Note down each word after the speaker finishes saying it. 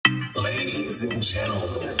Ladies and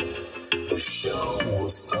gentlemen, the show will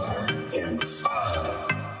start in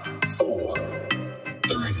 5, 4,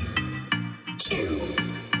 3, 2,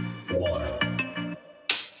 1.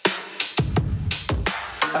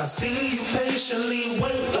 I see you patiently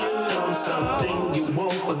waiting on something you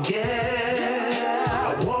won't forget.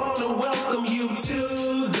 I want to welcome you to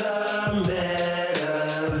the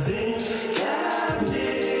Magazine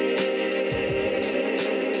Cabinet.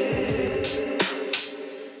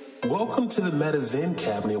 Welcome to the Magazine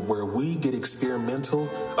Cabinet, where we get experimental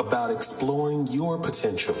about exploring your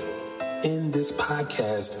potential. In this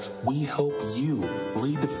podcast, we help you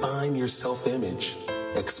redefine your self-image,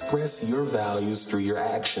 express your values through your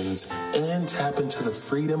actions, and tap into the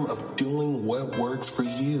freedom of doing what works for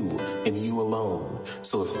you and you alone.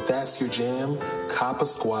 So if that's your jam, cop a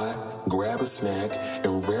squat, grab a snack,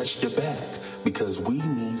 and rest your back, because we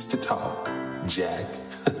needs to talk, Jack.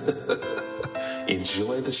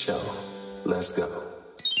 Enjoy the show. Let's go.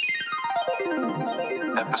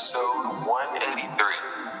 Episode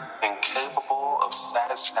 183, Incapable of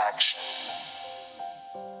Satisfaction.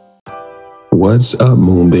 What's up,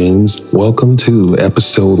 Moonbeams? Welcome to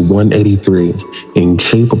episode 183,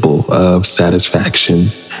 Incapable of Satisfaction.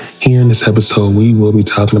 Here in this episode, we will be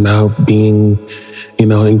talking about being,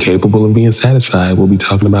 incapable of being satisfied. We'll be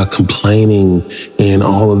talking about complaining and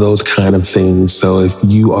all of those kind of things. So if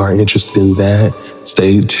you are interested in that,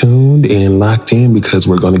 stay tuned and locked in, because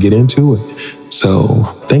we're going to get into it. So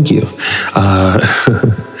thank you.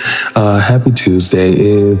 Happy Tuesday.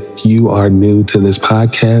 If you are new to this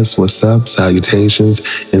podcast, what's up? Salutations.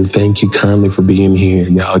 And thank you kindly for being here.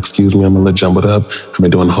 Y'all, excuse me, I'm a little jumbled up. I've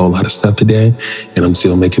been doing a whole lot of stuff today, and I'm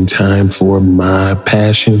still making time for my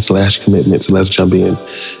passion/commitment. So let's jump in.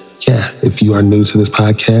 Yeah, if you are new to this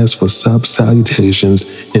podcast, what's up? Salutations.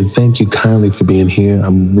 And thank you kindly for being here.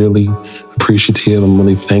 I'm really appreciative. I'm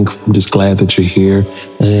really thankful. I'm just glad that you're here.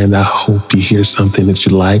 And I hope you hear something that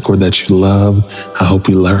you like or that you love. I hope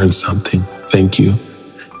you learn something. Thank you.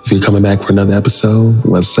 If you're coming back for another episode,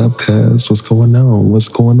 what's up, cuz? What's going on? What's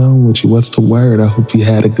going on with you? What's the word? I hope you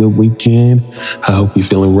had a good weekend. I hope you're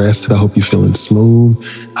feeling rested. I hope you're feeling smooth.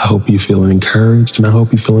 I hope you're feeling encouraged. And I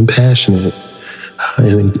hope you're feeling passionate.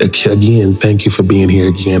 And again, thank you for being here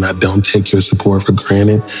again. I don't take your support for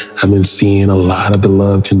granted. I've been seeing a lot of the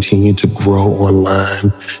love continue to grow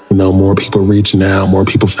online. More people reaching out, more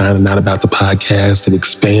people finding out about the podcast and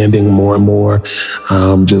expanding more and more.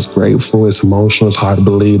 I'm just grateful. It's emotional. It's hard to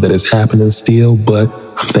believe that it's happening still, but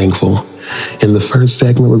I'm thankful. In the first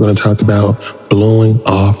segment, we're going to talk about blowing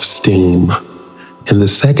off steam. In the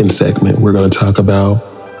second segment, we're going to talk about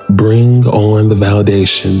bring on the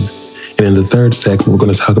validation. And in the third segment, we're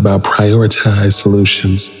going to talk about prioritize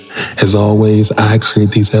solutions. As always, I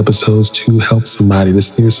create these episodes to help somebody, to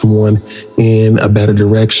steer someone in a better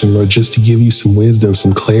direction, or just to give you some wisdom,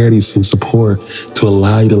 some clarity, some support, to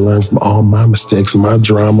allow you to learn from all my mistakes, my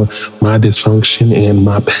drama, my dysfunction, and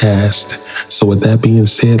my past. So with that being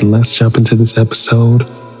said, let's jump into this episode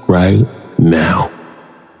right now.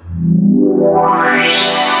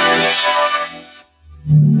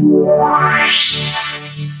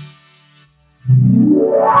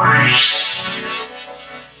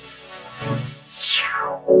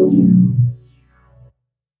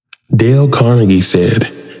 Dale Carnegie said,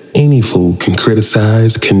 "Any fool can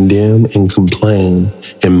criticize, condemn, and complain,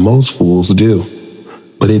 and most fools do.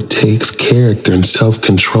 But it takes character and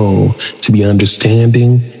self-control to be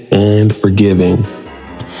understanding and forgiving."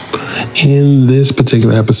 In this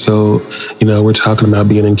particular episode, we're talking about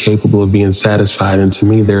being incapable of being satisfied. And to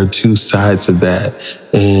me, there are two sides of that.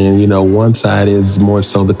 And, one side is more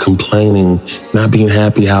so the complaining, not being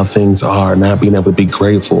happy how things are, not being able to be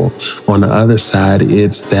grateful. On the other side,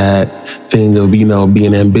 it's that thing of,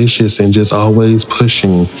 being ambitious and just always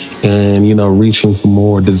pushing and, reaching for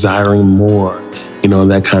more, desiring more.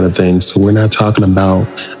 That kind of thing. So we're not talking about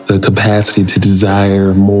the capacity to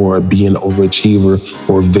desire more, be an overachiever,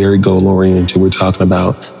 or very goal-oriented. We're talking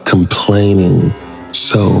about complaining.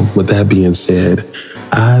 So with that being said,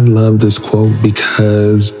 I love this quote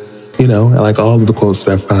because, like all of the quotes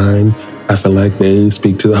that I find, I feel like they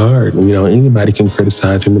speak to the heart. Anybody can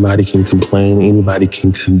criticize, anybody can complain, anybody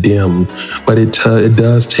can condemn, but it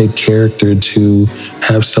does take character to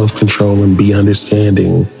have self-control and be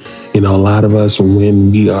understanding. A lot of us,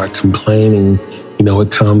 when we are complaining,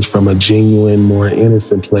 it comes from a genuine, more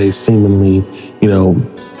innocent place, seemingly,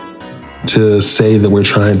 to say that we're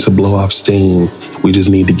trying to blow off steam. We just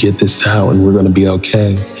need to get this out and we're going to be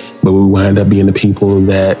okay. But we wind up being the people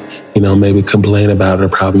that, maybe complain about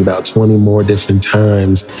it probably about 20 more different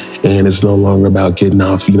times. And it's no longer about getting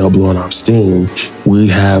off, blowing off steam. We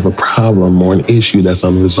have a problem or an issue that's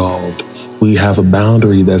unresolved. we have a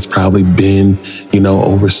boundary that's probably been,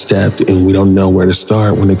 overstepped, and we don't know where to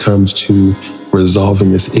start when it comes to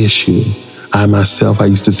resolving this issue. I myself, I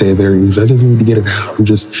used to say very easy, I just need to get it out. I'm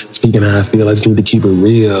just speaking how I feel. I just need to keep it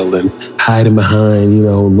real and hiding behind,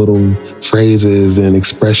 little phrases and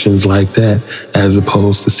expressions like that, as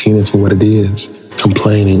opposed to seeing it for what it is,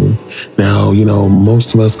 complaining. Now,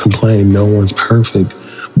 most of us complain. No one's perfect.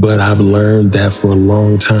 But I've learned that for a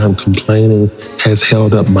long time, complaining has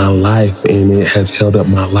held up my life, and it has held up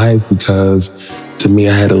my life because to me,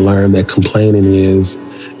 I had to learn that complaining is,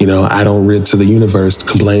 I don't read to the universe.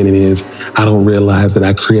 Complaining is, I don't realize that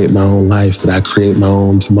I create my own life, that I create my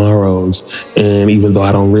own tomorrows. And even though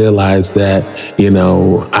I don't realize that,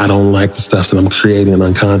 I don't like the stuff that I'm creating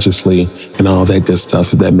unconsciously and all that good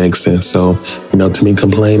stuff, if that makes sense. So, to me,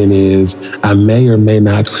 complaining is, I may or may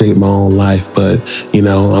not create my own life, but,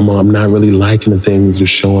 I'm not really liking the things that are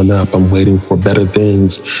showing up. I'm waiting for better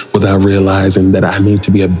things without realizing that I need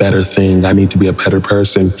to be a better thing. I need to be a better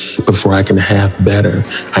person before I can have better.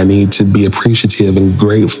 I need to be appreciative and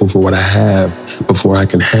grateful for what I have before I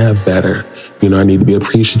can have better. I need to be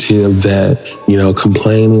appreciative that,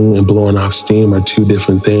 complaining and blowing off steam are two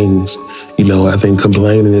different things. I think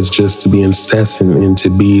complaining is just to be incessant and to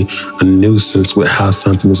be a nuisance with how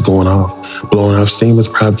something is going off. Blowing off steam is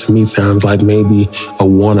probably, to me, sounds like maybe a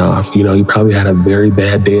one-off. You probably had a very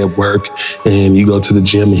bad day at work and you go to the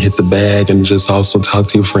gym and hit the bag and just also talk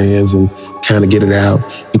to your friends and kind of get it out.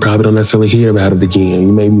 You probably don't necessarily hear about it again.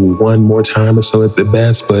 You maybe one more time or so at the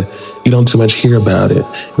best, but you don't too much hear about it.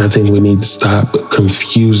 And I think we need to stop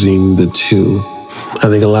confusing the two. I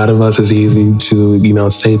think a lot of us, it's easy to,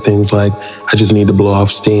 say things like, I just need to blow off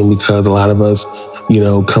steam, because a lot of us,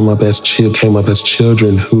 came up as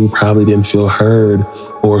children who probably didn't feel heard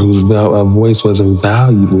or whose voice wasn't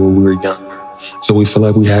valued when we were younger. So we feel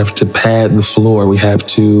like we have to pad the floor. We have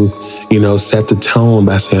to, set the tone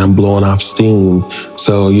by saying, I'm blowing off steam.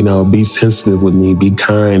 So, be sensitive with me, be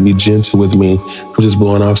kind, be gentle with me. I'm just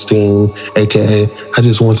blowing off steam, AKA, I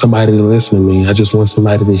just want somebody to listen to me. I just want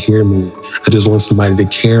somebody to hear me. I just want somebody to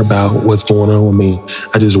care about what's going on with me.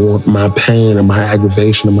 I just want my pain or my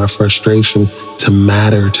aggravation or my frustration to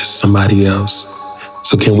matter to somebody else.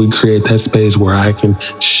 So can we create that space where I can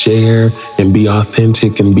share and be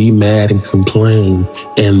authentic and be mad and complain,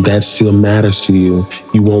 and that still matters to you?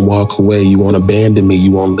 You won't walk away. You won't abandon me.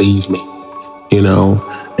 You won't leave me,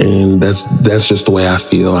 And that's just the way I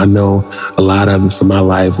feel. I know a lot of it for my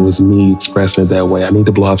life was me expressing it that way. I need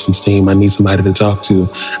to blow off some steam. I need somebody to talk to.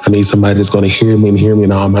 I need somebody that's going to hear me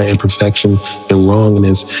in all my imperfection and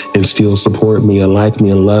wrongness and still support me and like me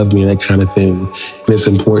and love me and that kind of thing. And it's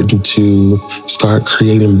important to start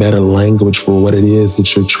creating better language for what it is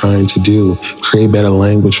that you're trying to do. Create better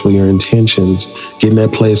language for your intentions. Get in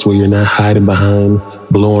that place where you're not hiding behind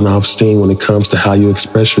blowing off steam when it comes to how you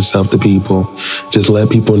express yourself to people. Just let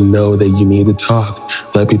people know that you need to talk.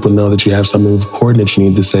 Let people know that you have something important that you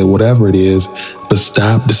need to say, whatever it is, but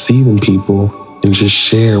stop deceiving people and just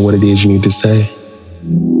share what it is you need to say.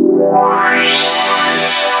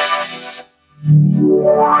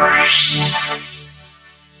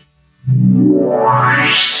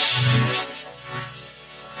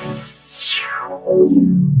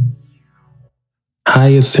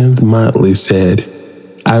 Hyacinth Motley said,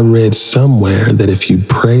 I read somewhere that if you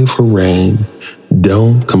pray for rain,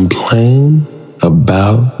 don't complain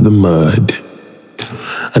about the mud.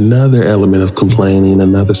 Another element of complaining,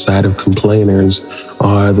 another side of complainers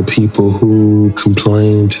are the people who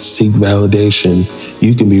complain to seek validation.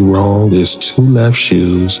 You can be wrong, there's two left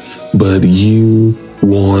shoes, but you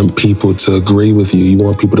want people to agree with you. You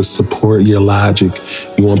want people to support your logic.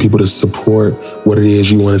 You want people to support what it is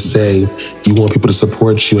you want to say. You want people to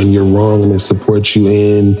support you in your wrongness, support you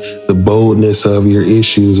in the boldness of your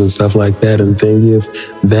issues and stuff like that. And the thing is,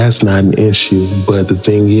 that's not an issue. But the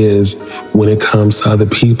thing is, when it comes to other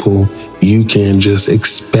people, you can just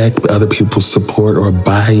expect other people's support or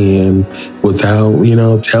buy-in without,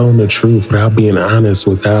 telling the truth, without being honest,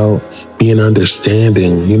 without being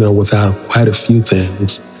understanding, without quite a few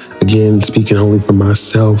things. Again, speaking only for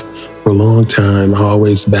myself, for a long time, I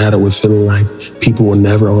always battled with feeling like people were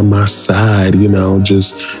never on my side,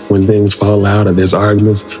 just when things fall out or there's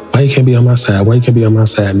arguments, why you can't be on my side? Why you can't be on my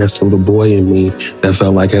side? And that's the little boy in me that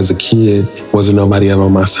felt like as a kid, wasn't nobody ever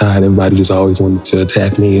on my side. Everybody just always wanted to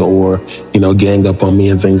attack me or, gang up on me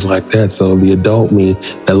and things like that. So the adult me,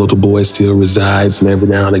 that little boy still resides, and every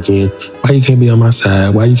now and again, why you can't be on my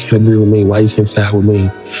side? Why you can't agree with me? Why you can't side with me?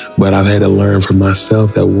 But I've had to learn for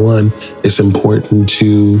myself that one, it's important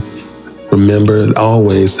to remember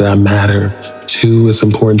always that I matter Two, it's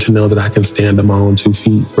important to know that I can stand on my own 2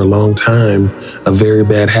 feet. For a long time, a very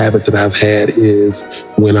bad habit that I've had is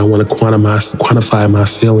when I want to quantify my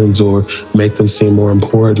feelings or make them seem more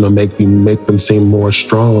important or make them seem more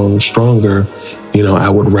stronger, I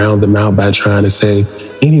would round them out by trying to say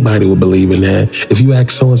anybody would believe in that. If you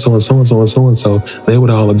ask so and so and so and so and so and so, they would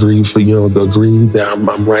all agree agree that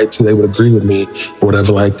I'm right too. They would agree with me or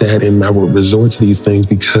whatever like that. And I would resort to these things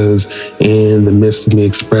because in the midst of me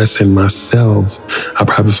expressing myself, I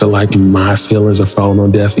probably feel like my feelings are falling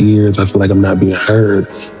on deaf ears. I feel like I'm not being heard.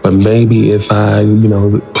 But maybe if I,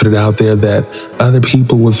 put it out there that other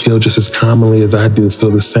people would feel just as commonly as I do,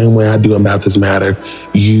 feel the same way I do about this matter,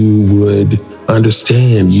 you would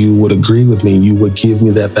understand, you would agree with me, you would give me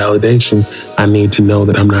that validation. I need to know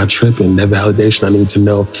that I'm not tripping. That validation, I need to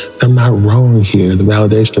know that I'm not wrong here. The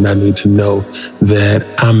validation that I need to know that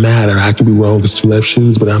I matter. I could be wrong as two left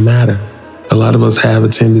shoes, but I matter. A lot of us have a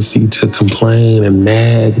tendency to complain and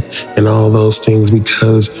nag and all those things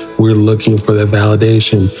because we're looking for that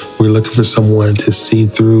validation. We're looking for someone to see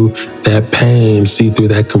through that pain, see through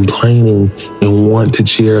that complaining and want to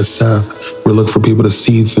cheer us up. We're looking for people to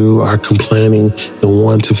see through our complaining and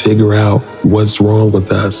want to figure out what's wrong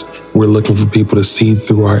with us. We're looking for people to see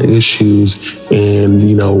through our issues and,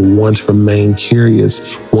 want to remain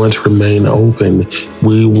curious, want to remain open.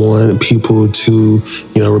 We want people to,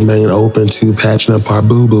 remain open to patching up our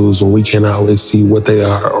boo-boos when we can't always see what they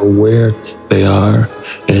are or where they are.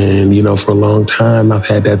 And, for a long time, I've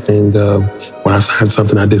had that thing of when I find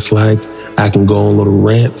something I dislike, I can go on little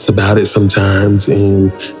rants about it sometimes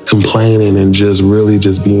and complaining and just really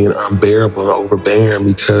just being unbearable and overbearing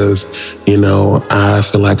because, I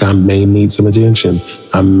feel like I may need some attention.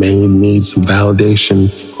 I may need some validation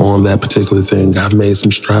on that particular thing. I've made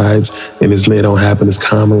some strides and they don't happen as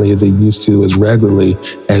commonly as they used to, as regularly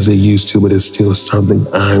as they used to, but it's still something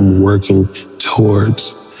I'm working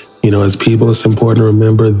towards. As people, it's important to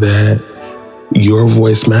remember that your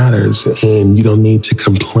voice matters and you don't need to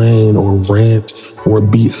complain or rant or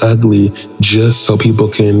be ugly just so people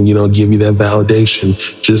can, give you that validation,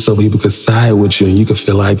 just so people can side with you and you can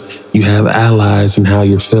feel like you have allies in how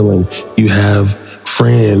you're feeling. You have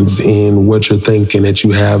friends in what you're thinking, that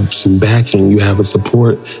you have some backing, you have a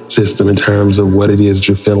support system in terms of what it is that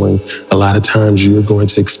you're feeling. A lot of times you're going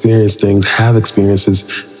to experience things, have experiences,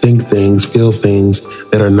 think things, feel things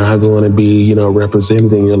that are not going to be,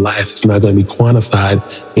 represented in your life. It's not going to be quantified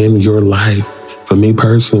in your life. For me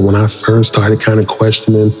personally, when I first started kind of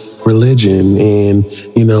questioning religion and,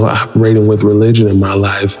 operating with religion in my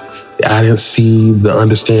life, I didn't see the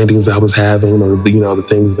understandings I was having or, the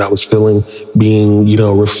things that I was feeling being,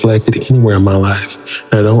 reflected anywhere in my life.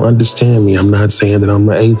 Now, don't understand me. I'm not saying that I'm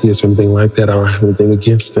an atheist or anything like that. I don't have anything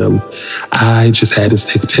against them. I just had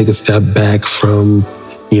to take a step back from,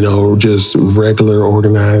 just regular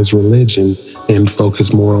organized religion and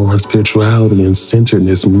focus more on spirituality and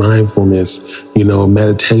centeredness, mindfulness,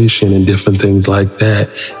 meditation and different things like that,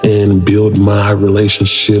 and build my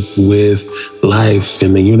relationship with life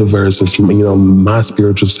and the universe and, my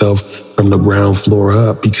spiritual self from the ground floor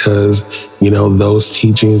up because, those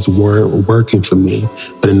teachings weren't working for me.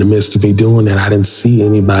 But in the midst of me doing that, I didn't see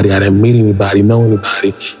anybody, I didn't meet anybody, know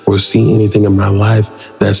anybody, or see anything in my life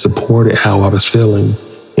that supported how I was feeling.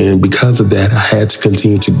 And because of that, I had to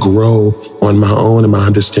continue to grow on my own and my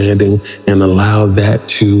understanding and allow that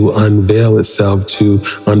to unveil itself, to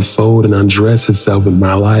unfold and undress itself in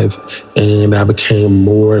my life. And I became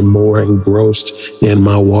more and more engrossed in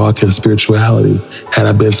my walk in spirituality. Had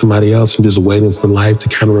I been somebody else and just waiting for life to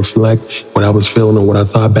kind of reflect what I was feeling and what I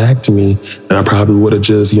thought back to me, then I probably would have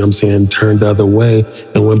just, turned the other way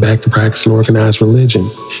and went back to practicing organized religion.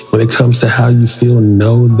 When it comes to how you feel,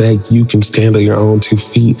 know that you can stand on your own 2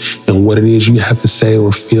 feet. And what it is you have to say or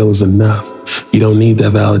feel is enough. You don't need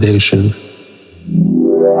that validation.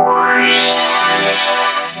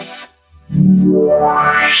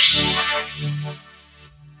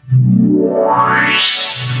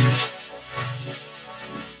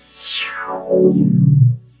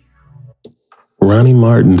 Ronnie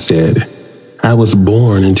Martin said, "I was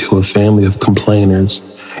born into a family of complainers.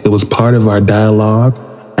 It was part of our dialogue,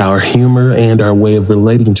 our humor, and our way of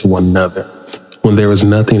relating to one another. When there was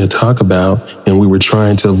nothing to talk about and we were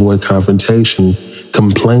trying to avoid confrontation,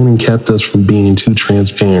 complaining kept us from being too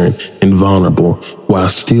transparent and vulnerable, while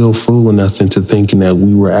still fooling us into thinking that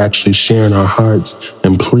we were actually sharing our hearts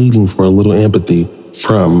and pleading for a little empathy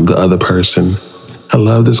from the other person." I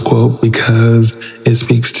love this quote because it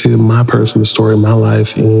speaks to my personal story, my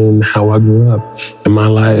life, and how I grew up. In my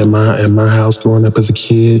life, in my house, growing up as a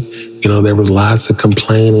kid, there was lots of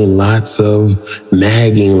complaining, lots of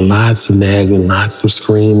nagging, lots of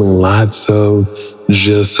screaming, lots of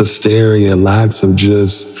just hysteria, lots of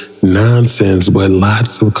just nonsense, but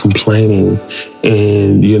lots of complaining.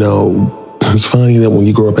 And it's funny that when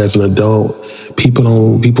you grow up as an adult,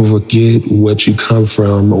 people forget what you come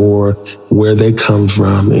from or where they come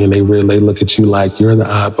from, and they look at you like you're the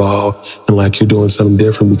oddball and like you're doing something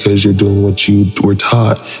different because you're doing what you were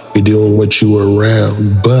taught, you're doing what you were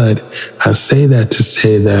around. But I say that to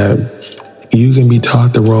say that you can be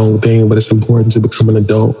taught the wrong thing, but it's important to become an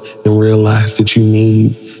adult and realize that you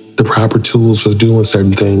need the proper tools for doing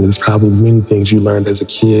certain things. There's probably many things you learned as a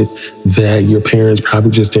kid that your parents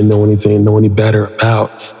probably just didn't know any better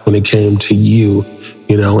about when it came to you,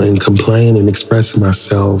 and complaining and expressing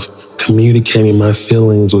myself, communicating my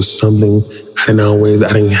feelings was something I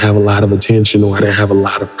didn't have a lot of attention, or I didn't have a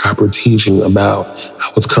lot of proper teaching about.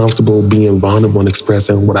 I was comfortable being vulnerable and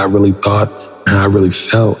expressing what I really thought and how I really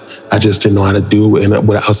felt. I just didn't know how to do it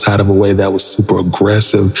outside of a way that was super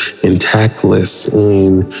aggressive and tactless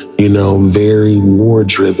and, very war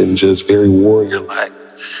driven, just very warrior like.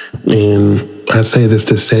 And I say this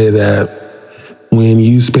to say that when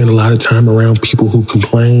you spend a lot of time around people who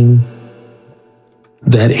complain,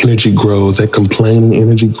 that energy grows, that complaining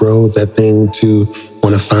energy grows, that thing to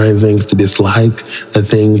want to find things to dislike, that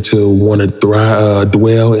thing to want to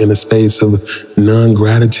dwell in a space of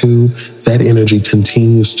non-gratitude, that energy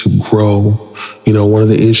continues to grow. One of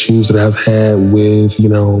the issues that I've had with,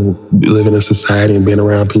 living in society and being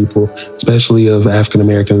around people, especially of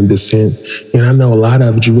African-American descent, and I know a lot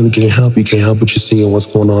of it you really can't help. You can't help what you see and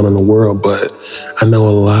what's going on in the world, but I know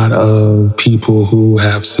a lot of people who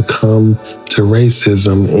have succumbed to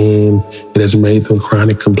racism, and it has made them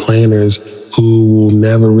chronic complainers who will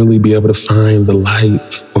never really be able to find the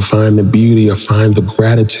light or find the beauty or find the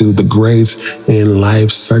gratitude, the grace in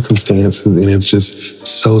life's circumstances. And it's just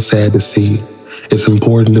so sad to see. It's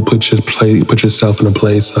important to put yourself in a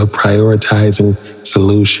place of prioritizing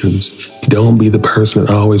solutions. Don't be the person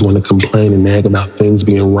that always want to complain and nag about things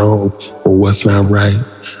being wrong or what's not right.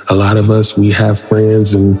 A lot of us, we have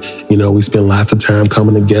friends and, we spend lots of time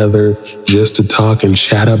coming together just to talk and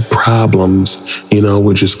chat up problems,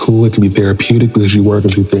 which is cool. It can be therapeutic because you're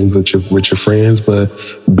working through things with your friends, but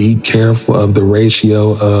be careful of the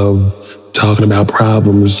ratio of talking about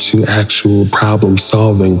problems to actual problem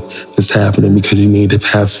solving that's happening, because you need to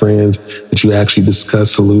have friends that you actually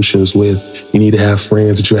discuss solutions with. You need to have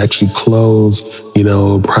friends that you actually close,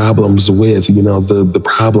 problems with. The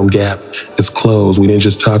problem gap is closed. We didn't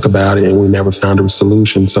just talk about it and we never found a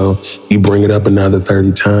solution. So you bring it up another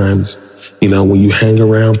 30 times. When you hang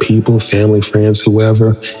around people, family, friends,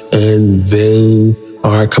 whoever, and they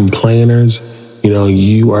are complainers,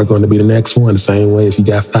 you are going to be the next one. The same way, if you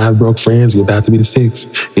got 5 broke friends, you're about to be the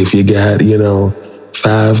 6th. If you got,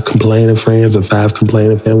 5 complaining friends or 5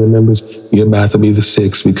 complaining family members, you're about to be the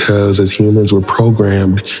 6th, because as humans, we're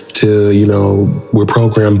programmed we're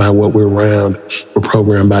programmed by what we're around. We're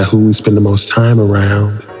programmed by who we spend the most time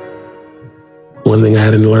around. One thing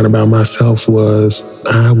I didn't learn about myself was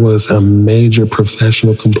I was a major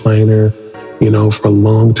professional complainer, for a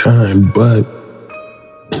long time, but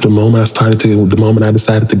the moment I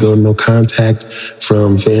decided to go no contact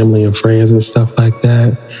from family and friends and stuff like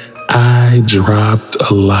that, I dropped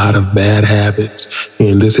a lot of bad habits.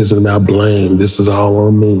 And this isn't about blame. This is all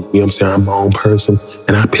on me. You know what I'm saying? I'm my own person.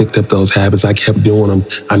 And I picked up those habits. I kept doing them.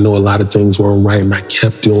 I know a lot of things weren't right and I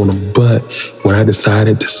kept doing them. But when I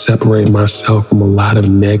decided to separate myself from a lot of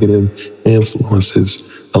negative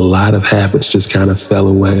influences, a lot of habits just kind of fell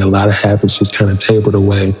away. A lot of habits just kind of tapered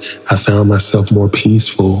away. I found myself more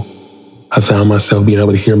peaceful. I found myself being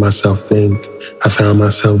able to hear myself think. I found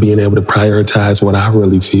myself being able to prioritize what I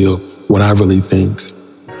really feel, what I really think.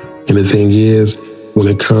 And the thing is, when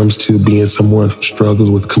it comes to being someone who struggles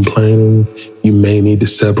with complaining, you may need to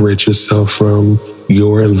separate yourself from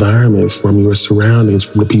your environment, from your surroundings,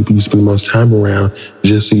 from the people you spend the most time around,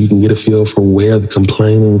 just so you can get a feel for where the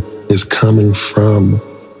complaining is coming from.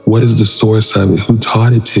 What is the source of it? Who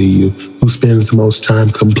taught it to you? Who spends the most time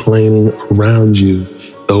complaining around you?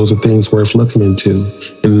 Those are things worth looking into.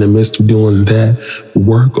 And in the midst of doing that,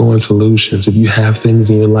 work on solutions. If you have things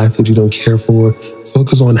in your life that you don't care for,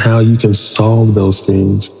 focus on how you can solve those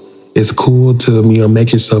things. It's cool to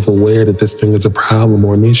make yourself aware that this thing is a problem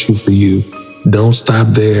or an issue for you. Don't stop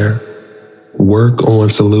there. Work on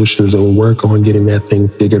solutions and work on getting that thing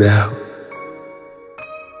figured out.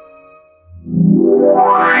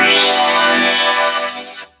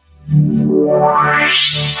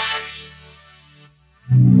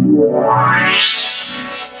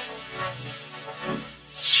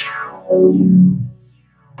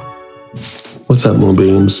 What's up,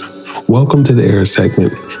 Moonbeams? Welcome to the Air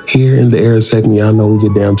segment. Here in the Air segment, y'all know we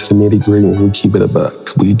get down to the nitty gritty and we keep it a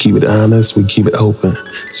buck. We keep it honest, we keep it open.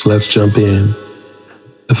 So let's jump in.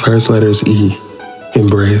 The first letter is E,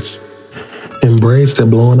 embrace. Embrace that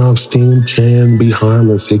blowing off steam can be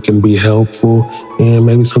harmless. It can be helpful, and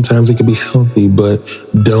maybe sometimes it can be healthy, but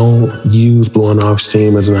don't use blowing off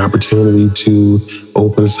steam as an opportunity to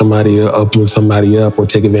open somebody up or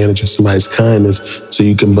take advantage of somebody's kindness so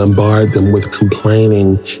you can bombard them with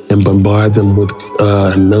complaining and bombard them with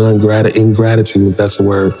ingratitude, if that's a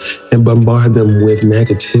word, and bombard them with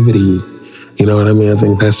negativity. You know what I mean? I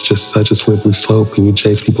think that's just such a slippery slope when you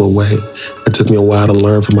chase people away. It took me a while to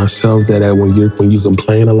learn for myself that when you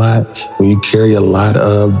complain a lot, when you carry a lot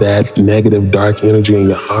of that negative, dark energy in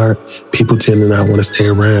your heart, people tend to not want to stay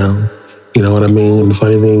around. You know what I mean? And the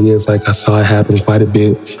funny thing is, like, I saw it happen quite a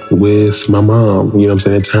bit with my mom. You know what I'm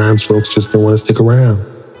saying? At times, folks just don't want to stick around.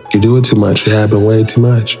 You do it too much. It happened way too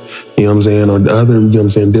much. You know what I'm saying? Or other, you know what I'm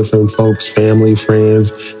saying, different folks, family,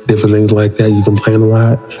 friends, different things like that. You complain a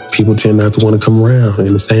lot, people tend not to want to come around.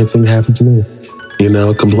 And the same thing happened to me. You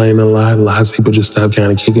know, complaining a lot. Lots of people just stopped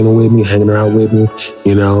kind of kicking it with me, hanging around with me,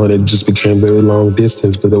 you know, and it just became very long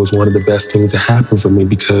distance. But that was one of the best things that happened for me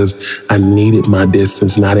because I needed my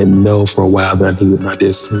distance and I didn't know for a while that I needed my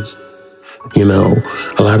distance. You know,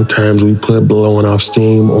 a lot of times we put blowing off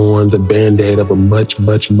steam on the Band-Aid of a much,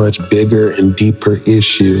 much, much bigger and deeper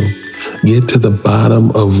issue. Get to the bottom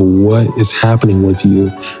of what is happening with you.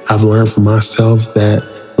 I've learned for myself that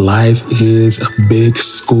life is a big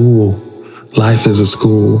school. Life is a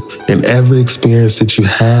school, and every experience that you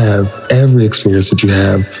have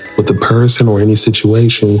with a person or any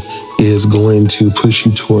situation is going to push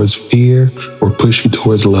you towards fear or push you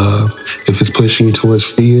towards love. If it's pushing you towards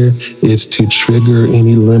fear, it's to trigger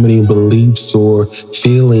any limiting beliefs or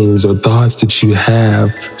feelings or thoughts that you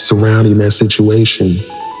have surrounding that situation.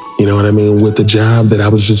 You know what I mean? With the job that I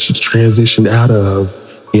was just transitioned out of,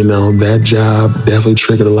 you know, that job definitely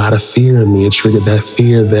triggered a lot of fear in me. It triggered that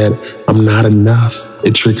fear that I'm not enough.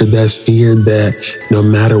 It triggered that fear that no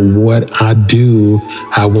matter what I do,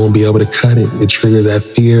 I won't be able to cut it. It triggered that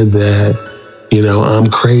fear that, you know, I'm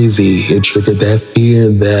crazy. It triggered that fear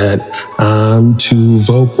that I'm too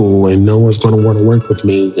vocal and no one's going to want to work with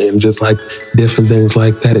me. And just like different things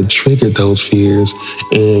like that, it triggered those fears.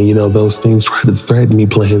 And, you know, those things tried to threaten me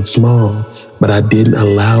playing small, but I didn't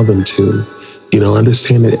allow them to. You know,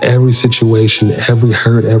 understand that every situation, every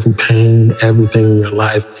hurt, every pain, everything in your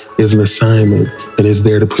life is an assignment and it's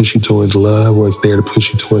there to push you towards love or it's there to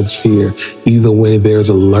push you towards fear. Either way, there's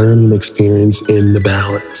a learning experience in the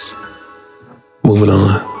balance. Moving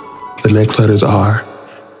on. The next letters are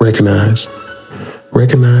recognize.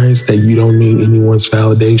 Recognize that you don't need anyone's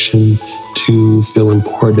validation to feel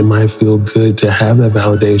important. It might feel good to have that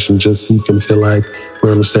validation just so you can feel like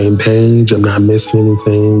we're on the same page. I'm not missing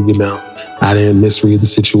anything, you know. I didn't misread the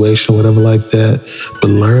situation, whatever like that. But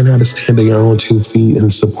learn how to stand on your own 2 feet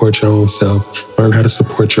and support your own self. Learn how to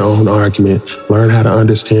support your own argument. Learn how to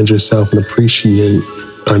understand yourself and appreciate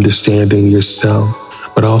understanding yourself,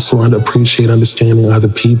 but also appreciate understanding other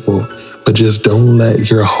people. But just don't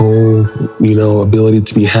let your whole, you know, ability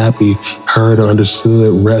to be happy, heard, or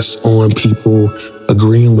understood rest on people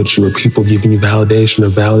agreeing with you or people giving you validation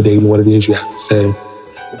or validating what it is you have to say.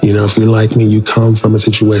 You know, if you're like me, you come from a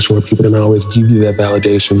situation where people didn't always give you that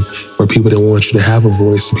validation, where people didn't want you to have a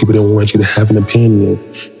voice, and people didn't want you to have an opinion.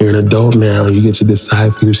 You're an adult now, and you get to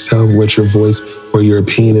decide for yourself what your voice or your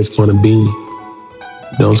opinion is going to be.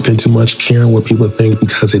 Don't spend too much caring what people think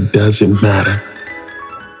because it doesn't matter.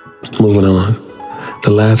 Moving on.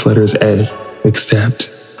 The last letter is A, accept.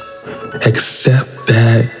 Accept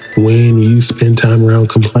that when you spend time around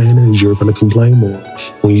complainers, you're going to complain more.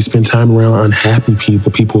 When you spend time around unhappy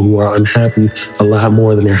people who are unhappy a lot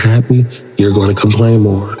more than they're happy, you're going to complain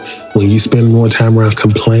more. When you spend more time around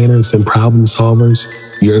complainers and problem solvers,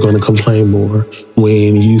 you're going to complain more.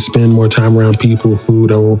 When you spend more time around people who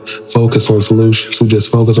don't focus on solutions, who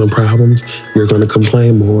just focus on problems, you're going to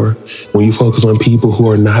complain more. When you focus on people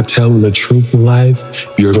who are not telling the truth in life,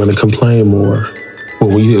 you're going to complain more. But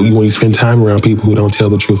when you spend time around people who don't tell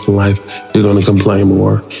the truth in life, you're going to complain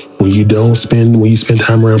more. When you spend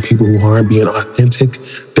time around people who aren't being authentic,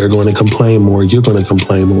 they're going to complain more. You're going to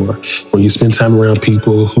complain more. When you spend time around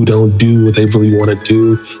people who don't do what they really want to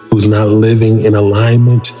do, who's not living in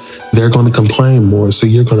alignment, they're going to complain more. So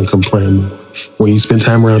you're going to complain more. When you spend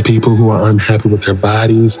time around people who are unhappy with their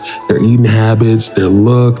bodies, their eating habits, their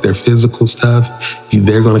look, their physical stuff,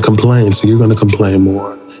 they're going to complain. So you're going to complain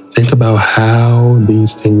more. Think about how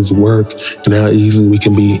these things work and how easily we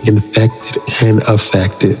can be infected and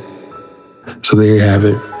affected. So there you have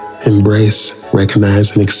it. Embrace,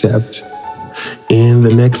 recognize, and accept. In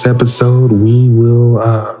the next episode, we will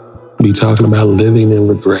be talking about living in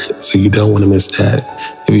regret, so you don't want to miss that.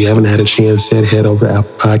 If you haven't had a chance yet, head over to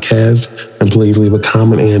Apple Podcasts and please leave a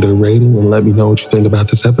comment and a rating and let me know what you think about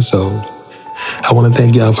this episode. I want to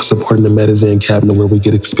thank y'all for supporting the Medizin Cabinet, where we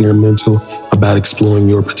get experimental about exploring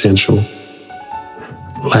your potential.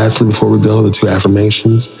 Lastly, before we go, the 2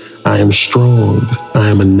 affirmations. I am strong, I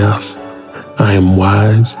am enough, I am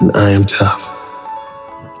wise, and I am tough.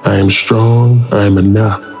 I am strong, I am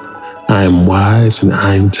enough, I am wise, and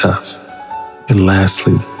I am tough. And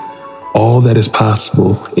lastly, all that is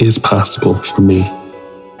possible for me.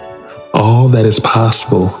 All that is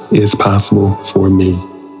possible for me.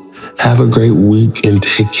 Have a great week and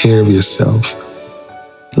take care of yourself.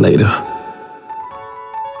 Later.